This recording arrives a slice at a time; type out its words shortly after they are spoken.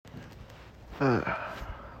Uh,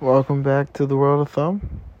 Welcome back to the world of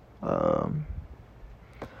Thumb. Um,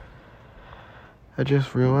 I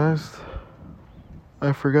just realized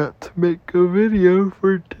I forgot to make a video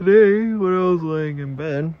for today when I was laying in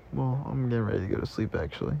bed. Well, I'm getting ready to go to sleep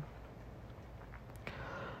actually.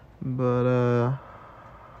 But,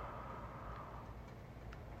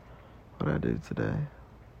 what I did today?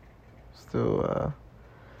 Still,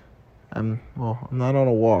 I'm not on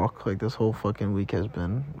a walk. Like, this whole fucking week has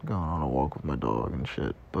been going on a walk with my dog and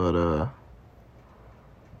shit. But,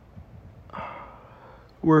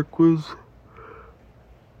 work was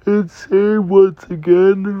insane once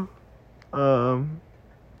again.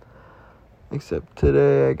 Except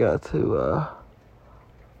today I got to,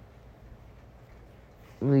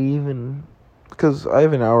 leave and, because I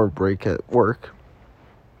have an hour break at work.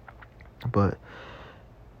 But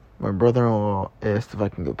my brother-in-law asked if I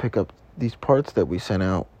can go pick up these parts that we sent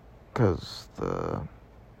out, because the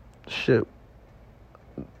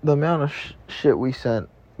amount of shit we sent,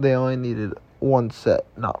 they only needed one set,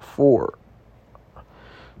 not four.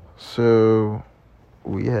 So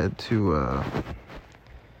we had to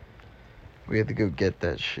go get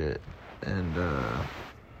that shit, and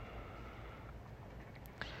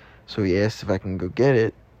so he asked if I can go get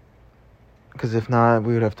it, because if not,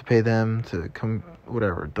 we would have to pay them to come,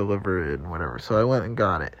 deliver it and whatever. So I went and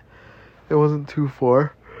got it. It wasn't too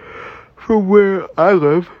far from where I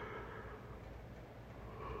live.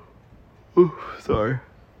 Oh, sorry.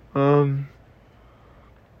 So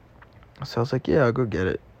I was like, yeah, I'll go get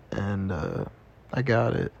it. And I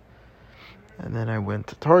got it. And then I went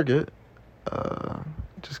to Target,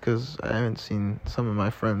 just because I haven't seen some of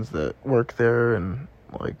my friends that work there in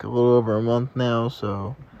like a little over a month now,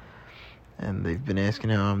 so, and they've been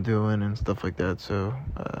asking how I'm doing and stuff like that, so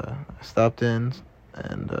I stopped in,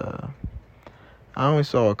 and I only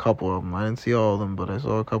saw a couple of them. I didn't see all of them, but I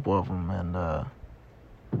saw a couple of them, and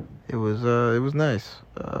it was nice.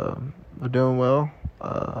 They're doing well.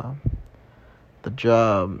 The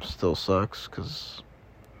job still sucks because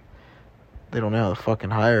they don't know how to fucking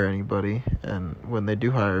hire anybody, and when they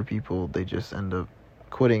do hire people, they just end up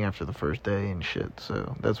quitting after the first day and shit.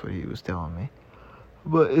 So that's what he was telling me.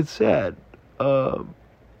 But it's sad. Yeah.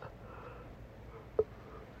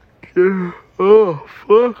 Oh,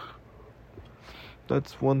 fuck.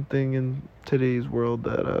 That's one thing in today's world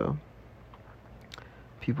that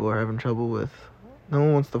people are having trouble with. No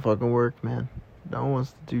one wants to fucking work, man. No one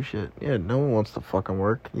wants to do shit. Yeah, no one wants to fucking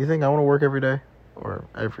work. You think I want to work every day? Or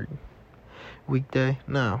every weekday?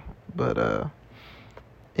 No. But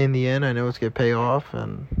in the end, I know it's gonna pay off,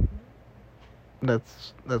 and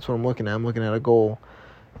that's what I'm looking at. I'm looking at a goal.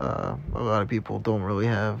 A lot of people don't really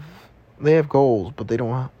have... They have goals, but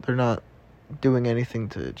they're not doing anything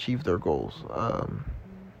to achieve their goals.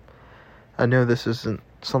 I know this isn't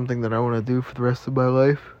something that I want to do for the rest of my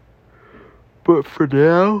life, but for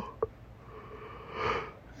now,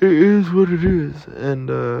 it is what it is, and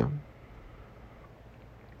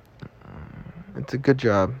it's a good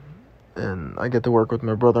job, and I get to work with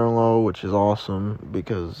my brother-in-law, which is awesome,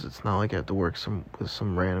 because it's not like I have to work with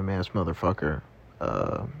some random ass motherfucker,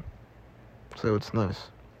 so it's nice.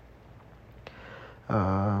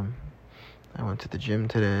 I went to the gym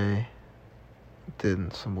today,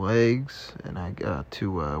 did some legs, and I got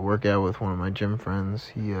to work out with one of my gym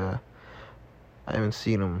friends. I haven't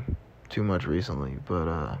seen him too much recently, but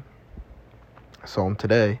I saw him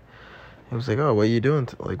today. He was like, oh, what are you doing?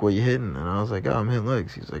 What you hitting? And I was like, oh, I'm hitting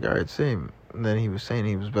legs. He's like, all right, same. And then he was saying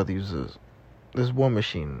he was about to use this one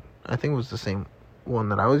machine. I think it was the same one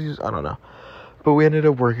that I was using. I don't know. But we ended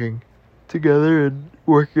up working together and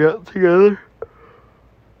working out together.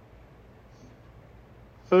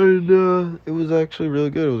 And it was actually really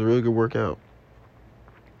good. It was a really good workout.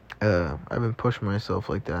 I've been pushing myself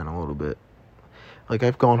like that in a little bit. Like,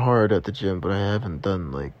 I've gone hard at the gym, but I haven't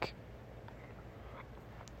done, like,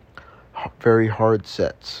 very hard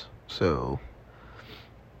sets. So,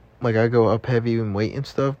 like, I go up heavy in weight and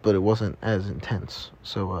stuff, but it wasn't as intense.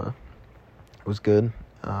 So, it was good.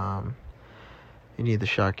 You need to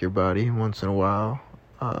shock your body once in a while.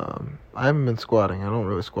 I haven't been squatting. I don't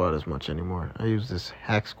really squat as much anymore. I use this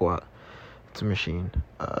hack squat. It's a machine.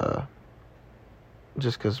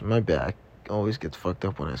 Just because my back always gets fucked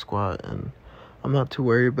up when I squat, and I'm not too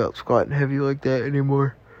worried about squatting heavy like that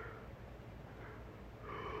anymore.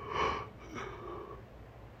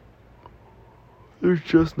 There's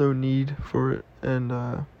just no need for it. And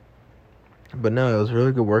but no, it was a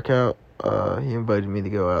really good workout. He invited me to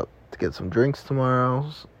go out to get some drinks tomorrow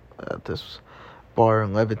at this bar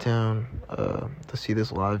in Levittown, to see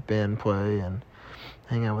this live band play and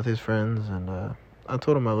hang out with his friends. And I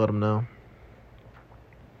told him I'd let him know.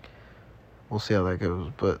 we'll see how that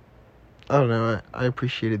goes. But I don't know. I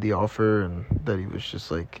appreciated the offer and that he was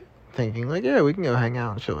just like thinking like, yeah, we can go hang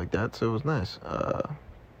out and shit like that. So it was nice.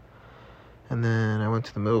 And then I went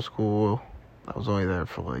to the middle school. I was only there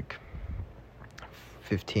for like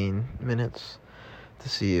 15 minutes to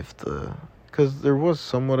see if because there was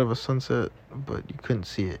somewhat of a sunset, but you couldn't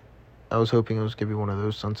see it. I was hoping it was gonna be one of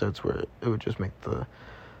those sunsets where it would just make the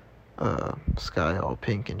sky all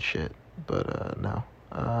pink and shit, but no.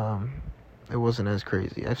 It wasn't as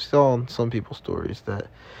crazy. I've saw on some people's stories that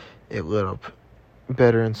it lit up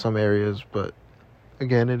better in some areas, but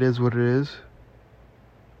again, it is what it is.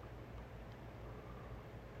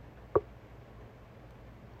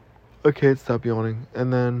 I can't stop yawning.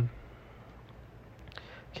 And then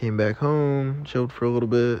came back home, chilled for a little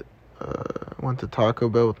bit, went to Taco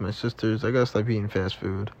Bell with my sisters. I gotta stop eating fast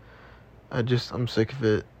food. I'm sick of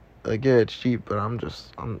it. Like, yeah, it's cheap, but I'm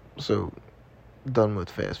so done with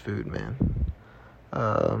fast food, man.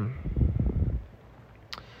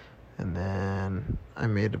 And then I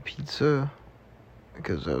made a pizza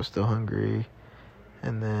because I was still hungry.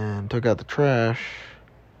 And then took out the trash.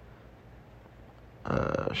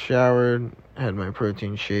 Showered, had my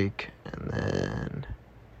protein shake, and then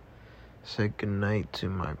said goodnight to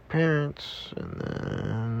my parents, and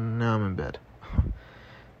then now I'm in bed.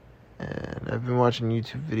 And I've been watching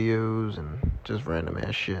YouTube videos and just random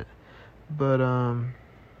ass shit. But,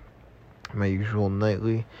 my usual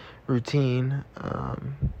nightly routine,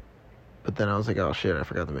 but then I was like, oh shit, I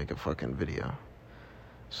forgot to make a fucking video.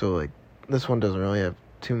 So, like, this one doesn't really have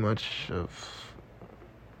too much of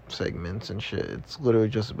segments and shit. It's literally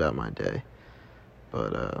just about my day.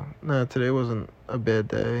 But no, today wasn't a bad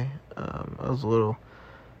day. I was a little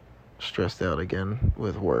stressed out again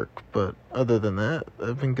with work, but other than that,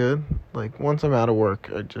 I've been good. Like, once I'm out of work,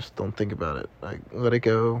 I just don't think about it. I let it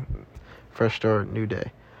go. Fresh start, new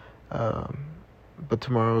day. But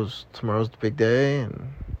tomorrow's the big day,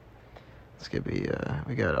 and it's gonna be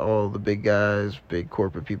we got all the big guys, big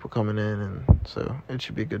corporate people coming in, and so it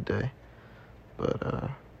should be a good day. But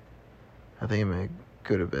I think I may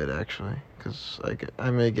go to bed, actually, because I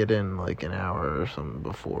may get in like an hour or something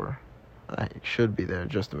before. I should be there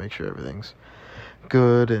just to make sure everything's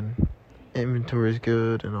good and inventory's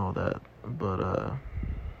good and all that. But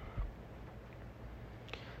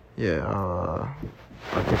yeah, I'll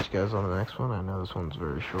catch you guys on the next one. I know this one's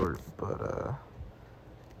very short, but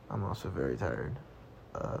I'm also very tired.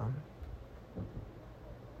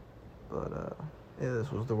 Yeah,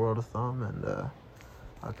 this was the World of Thumb, and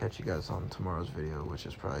I'll catch you guys on tomorrow's video, which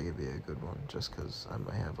is probably going to be a good one, just because I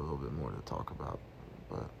might have a little bit more to talk about.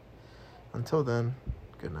 But until then,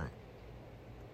 good night.